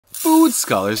Food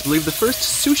scholars believe the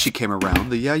first sushi came around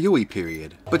the Yayoi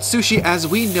period. But sushi as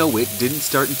we know it didn't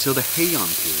start until the Heian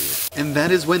period. And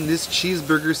that is when this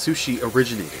cheeseburger sushi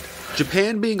originated.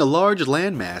 Japan being a large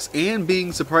landmass and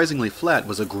being surprisingly flat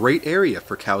was a great area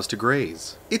for cows to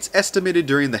graze. It's estimated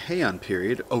during the Heian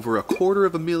period over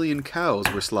 250,000 cows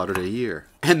were slaughtered a year.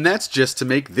 And that's just to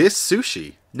make this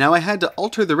sushi. Now I had to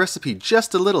alter the recipe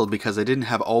just a little because I didn't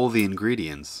have all the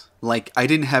ingredients. Like, I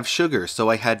didn't have sugar, so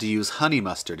I had to use honey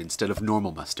mustard instead of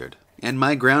normal mustard. And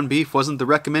my ground beef wasn't the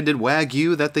recommended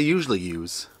Wagyu that they usually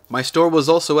use. My store was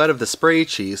also out of the spray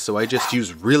cheese, so I just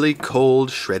used really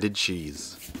cold, shredded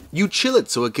cheese. You chill it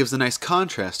so it gives a nice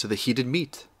contrast to the heated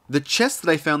meat. The chest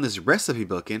that I found this recipe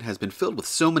book in has been filled with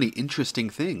so many interesting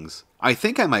things. I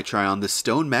think I might try on this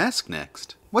stone mask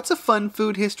next. What's a fun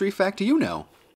food history fact you know?